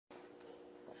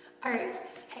All right,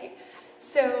 hey,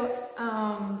 so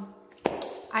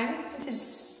I'm going to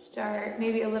start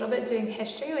maybe a little bit doing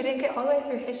history. We didn't get all the way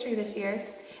through history this year,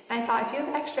 and I thought if you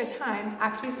have extra time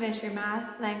after you finish your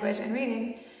math, language, and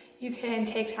reading, you can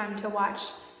take time to watch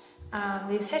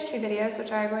these history videos,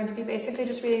 which are going to be basically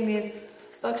just reading these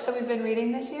books that we've been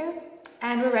reading this year.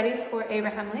 And we're ready for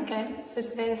Abraham Lincoln. So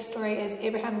today the story is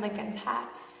Abraham Lincoln's hat.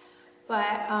 But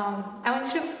I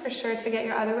want you for sure to get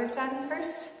your other work done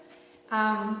first.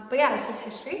 But yeah, this is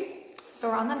history. So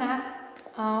we're on the mat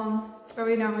where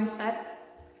we normally sit.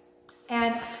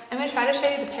 And I'm going to try to show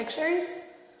you the pictures,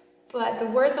 but the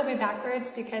words will be backwards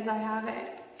because I have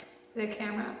the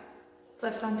camera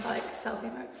flipped onto like selfie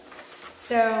mode.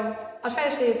 So I'll try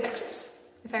to show you the pictures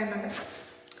if I remember.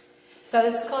 So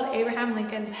this is called Abraham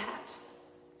Lincoln's hat.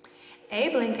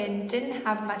 Abe Lincoln didn't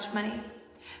have much money,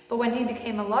 but when he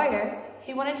became a lawyer,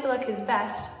 he wanted to look his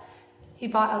best. He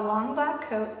bought a long black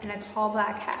coat and a tall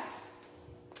black hat.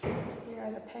 Here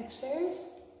are the pictures.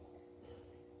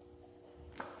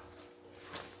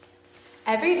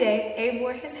 Every day, Abe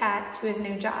wore his hat to his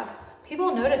new job.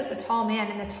 People noticed the tall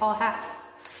man in the tall hat.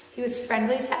 He was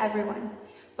friendly to everyone.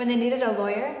 When they needed a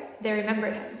lawyer, they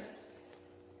remembered him.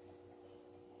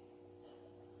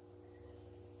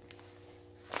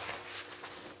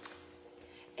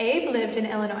 Abe lived in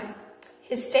Illinois.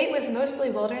 His state was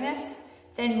mostly wilderness.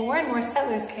 Then more and more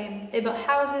settlers came. They built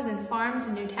houses and farms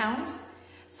and new towns.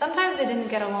 Sometimes they didn't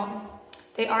get along.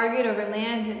 They argued over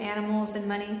land and animals and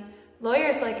money.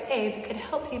 Lawyers like Abe could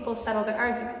help people settle their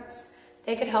arguments.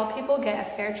 They could help people get a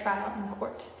fair trial in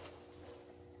court.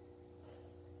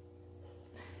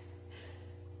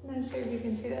 I'm not sure if you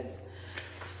can see this.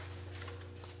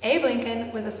 Abe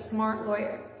Lincoln was a smart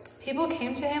lawyer. People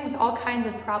came to him with all kinds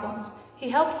of problems. He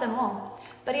helped them all,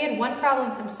 but he had one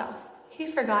problem himself. He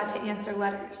forgot to answer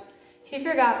letters. He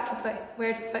forgot to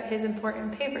where to put his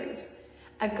important papers.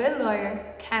 A good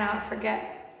lawyer cannot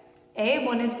forget. Abe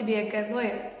wanted to be a good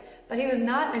lawyer, but he was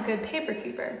not a good paper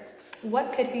keeper.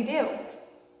 What could he do?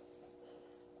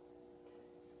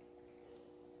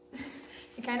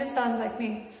 He kind of sounds like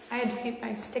me. I had to keep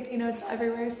my sticky notes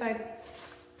everywhere, so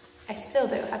I still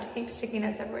do have to keep sticky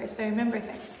notes everywhere, so I remember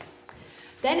things.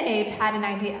 Then Abe had an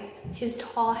idea. His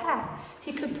tall hat.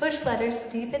 He could push letters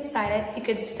deep inside it. He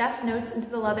could stuff notes into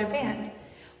the leather band.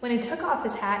 When he took off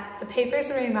his hat, the papers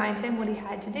would remind him what he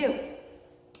had to do.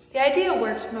 The idea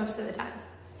worked most of the time.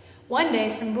 One day,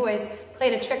 some boys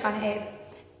played a trick on Abe.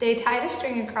 They tied a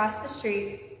string across the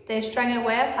street. They strung it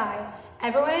way up high.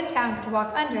 Everyone in town could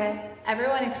walk under it.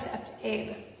 Everyone except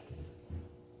Abe.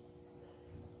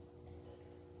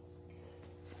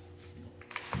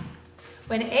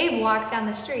 When Abe walked down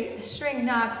the street, the string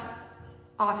knocked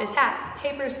off his hat.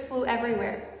 Papers flew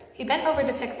everywhere. He bent over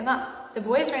to pick them up. The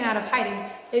boys ran out of hiding.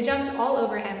 They jumped all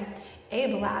over him.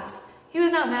 Abe laughed. He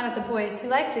was not mad at the boys. He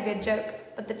liked a good joke,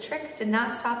 but the trick did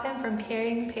not stop him from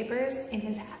carrying papers in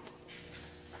his hat.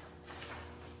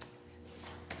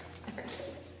 I forgot to show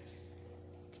you this.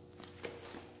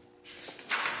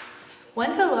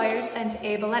 Once a lawyer sent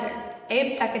Abe a letter. Abe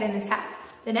stuck it in his hat.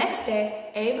 The next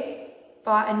day, Abe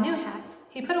bought a new hat.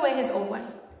 He put away his old one.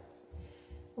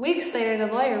 Weeks later,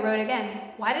 the lawyer wrote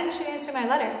again. "Why didn't you answer my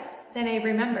letter?" Then Abe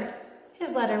remembered.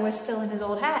 His letter was still in his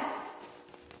old hat.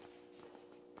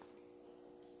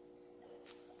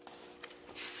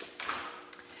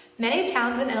 Many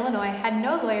towns in Illinois had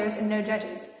no lawyers and no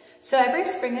judges. So every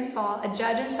spring and fall, a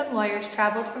judge and some lawyers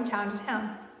traveled from town to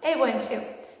town. Abe went too.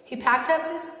 He packed up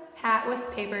his hat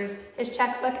with papers, his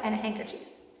checkbook, and a handkerchief.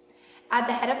 At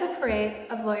the head of the parade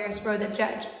of lawyers rode the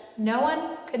judge. No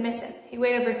one could miss him. He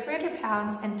weighed over 300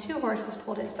 pounds and 2 horses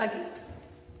pulled his buggy.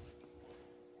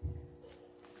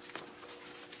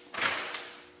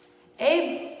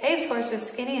 Abe's horse was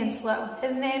skinny and slow.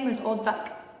 His name was Old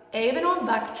Buck. Abe and Old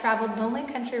Buck traveled lonely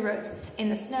country roads in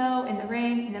the snow, in the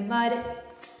rain, in the mud.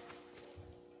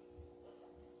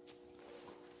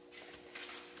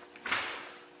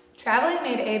 Traveling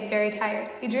made Abe very tired.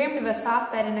 He dreamed of a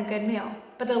soft bed and a good meal.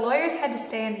 But the lawyers had to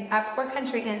stay at poor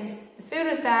country inns. The food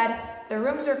was bad, the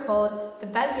rooms were cold, the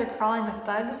beds were crawling with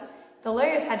bugs. The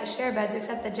lawyers had to share beds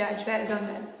except the judge, who had his own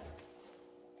bed.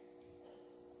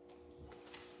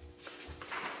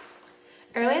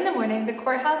 Early in the morning, the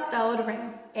courthouse bell would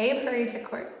ring. Abe hurried to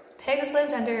court. Pigs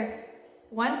lived under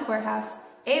one courthouse.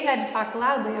 Abe had to talk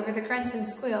loudly over the grunts and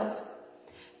squeals.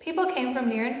 People came from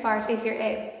near and far to hear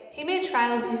Abe. He made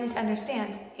trials easy to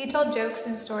understand. He told jokes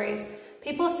and stories.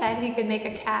 People said he could make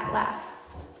a cat laugh.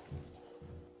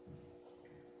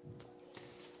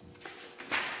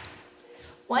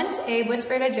 Once Abe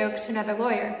whispered a joke to another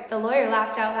lawyer. The lawyer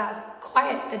laughed out loud.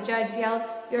 "Quiet," the judge yelled.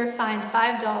 "You're fined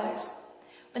 $5.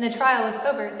 When the trial was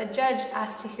over, the judge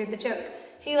asked to hear the joke.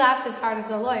 He laughed as hard as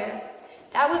a lawyer.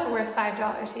 "That was worth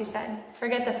 $5, he said.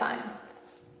 "Forget the fine."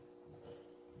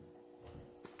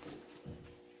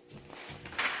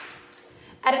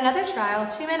 At another trial,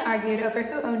 two men argued over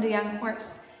who owned a young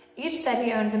horse. Each said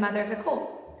he owned the mother of the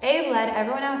colt. Abe led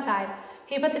everyone outside.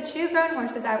 He put the two grown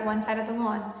horses at one side of the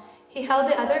lawn. He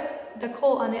held the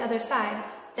colt on the other side.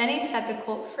 Then he set the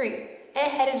colt free. It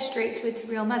headed straight to its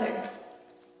real mother.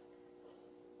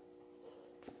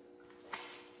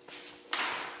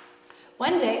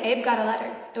 One day, Abe got a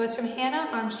letter. It was from Hannah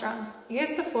Armstrong.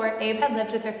 Years before, Abe had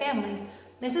lived with her family.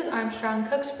 Mrs. Armstrong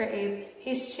cooked for Abe.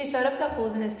 She sewed up the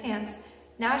holes in his pants.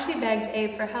 Now she begged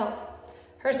Abe for help.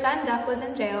 Her son Duff was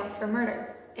in jail for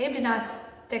murder. Abe did not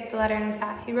stick the letter in his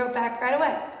hat. He wrote back right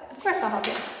away. "Of course I'll help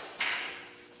you."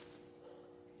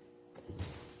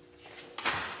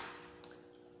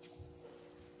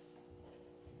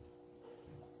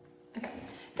 Okay.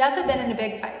 Duff had been in a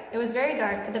big fight. It was very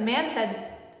dark, but the man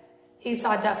said he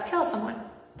saw Duff kill someone.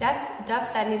 Duff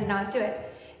said he did not do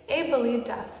it. Abe believed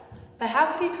Duff, but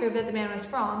how could he prove that the man was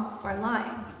wrong or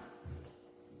lying?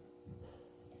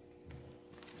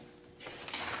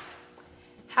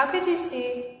 "How could you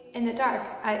see in the dark?"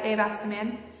 Abe asked the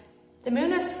man. "The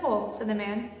moon was full," said the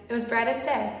man. "It was bright as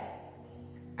day."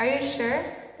 "Are you sure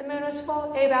the moon was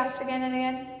full?" Abe asked again and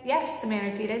again. "Yes," the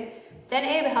man repeated. Then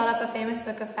Abe held up a famous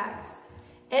book of facts.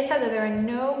 It said that there was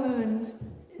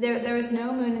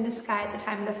no moon in the sky at the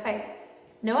time of the fight.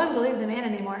 No one believed the man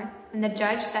anymore, and the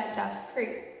judge set Duff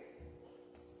free.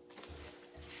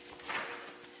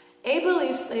 Abe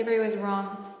believed slavery was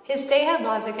wrong. His state had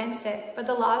laws against it, but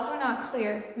the laws were not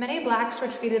clear. Many blacks were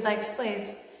treated like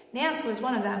slaves. Nance was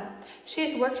one of them.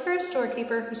 She worked for a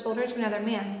storekeeper who sold her to another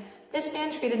man. This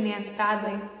man treated Nance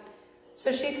badly,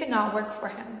 so she would not work for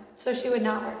him.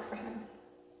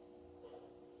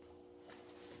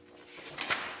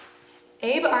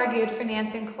 Abe argued for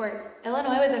Nance in court.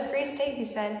 Illinois was a free state, he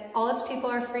said. All its people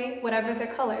are free, whatever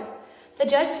their color. The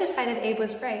judge decided Abe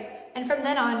was right, and from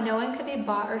then on, no one could be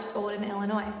bought or sold in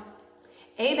Illinois.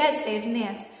 Abe had saved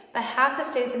Nance, but half the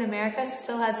states in America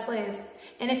still had slaves.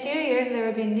 In a few years, there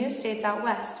would be new states out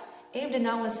west. Abe did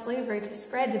not want slavery to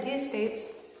spread to these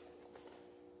states.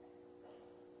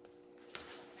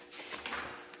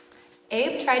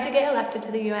 Abe tried to get elected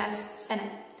to the U.S.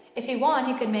 Senate. If he won,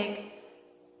 he could make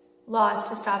laws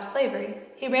to stop slavery.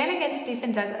 He ran against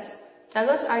Stephen Douglas.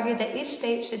 Douglas argued that each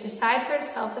state should decide for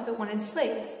itself if it wanted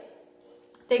slaves.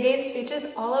 They gave speeches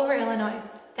all over Illinois.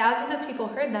 Thousands of people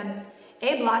heard them.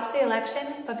 Abe lost the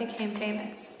election, but became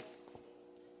famous.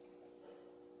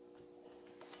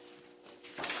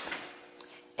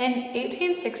 In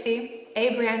 1860,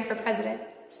 Abe ran for president.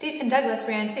 Stephen Douglas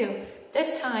ran too.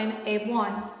 This time, Abe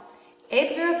won.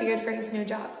 Abe grew a beard for his new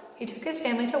job. He took his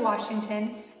family to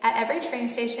Washington. At every train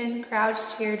station,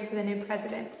 crowds cheered for the new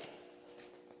president.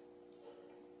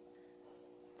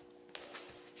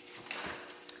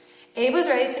 Abe was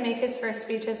ready to make his first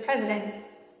speech as president.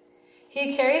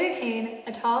 He carried a cane,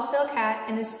 a tall silk hat,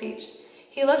 in his speech.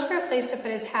 He looked for a place to put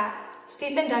his hat.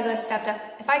 Stephen Douglas stepped up.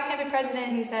 "If I can't be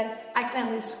president," he said, "I can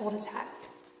at least hold his hat."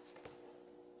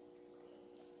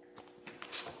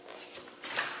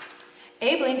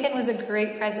 Abe Lincoln was a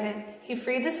great president. He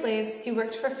freed the slaves, he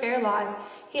worked for fair laws,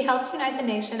 he helped unite the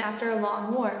nation after a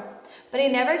long war. But he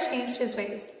never changed his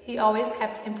ways. He always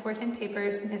kept important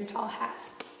papers in his tall hat.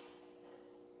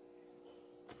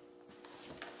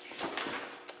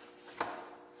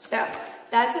 So,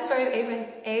 that's the story of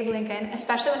Abe Lincoln,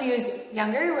 especially when he was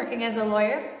younger, working as a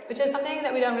lawyer, which is something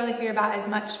that we don't really hear about as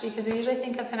much because we usually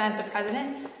think of him as the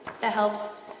president that helped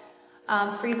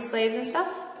free the slaves and stuff.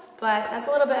 But that's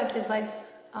a little bit of his life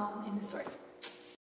in the story.